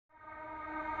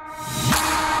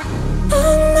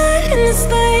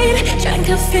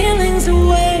your feelings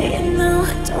away, and now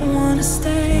I don't wanna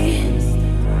stay.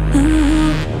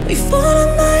 We fought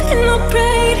all night and I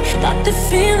prayed, thought the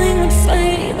feeling would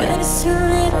fade, but it's too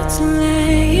little too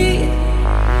late.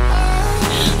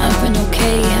 I've been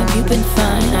okay, have you been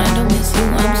fine? I don't miss you,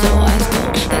 I'm so ice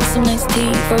cold. Got some nice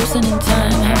tea, frozen in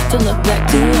time. Have to look back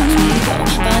to watch me go.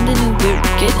 Find a new group,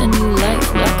 get a new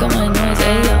life. Block on my noise,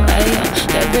 ayo, ayo.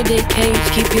 Everyday cage,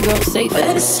 keep your girl safe,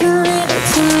 but it's too little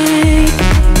too late.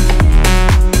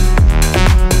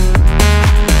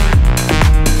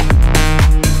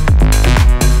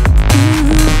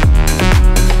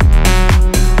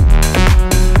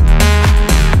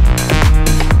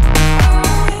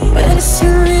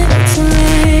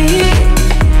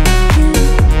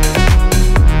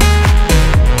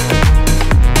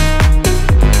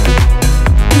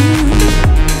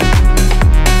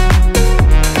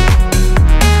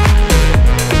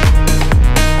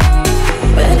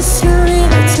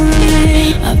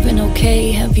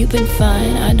 Been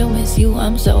fine, I don't miss you,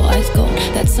 I'm so ice cold.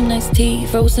 That's some nice tea,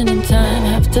 frozen in time.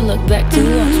 Have to look back to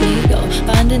watch me go.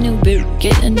 Find a new beer,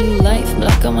 get a new life.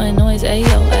 Block on my noise,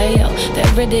 ayo, ayo. The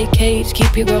everyday cage,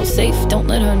 keep your girl safe. Don't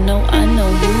let her know, I know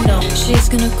you know. She's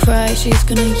gonna cry, she's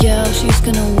gonna yell. She's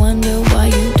gonna wonder why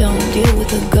you don't deal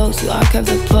with a ghost. You archive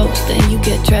the post, then you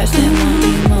get trashed and want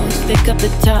the most. Pick up the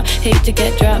top, hate to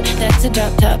get dropped, that's a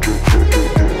drop top.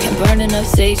 Can burn enough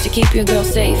sage to keep your girl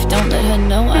safe. Don't let her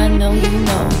know, I know you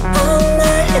know. All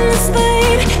night in the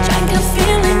spade, drank your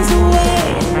feelings away,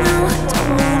 and now I don't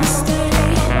wanna stay.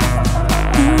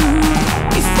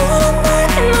 We fall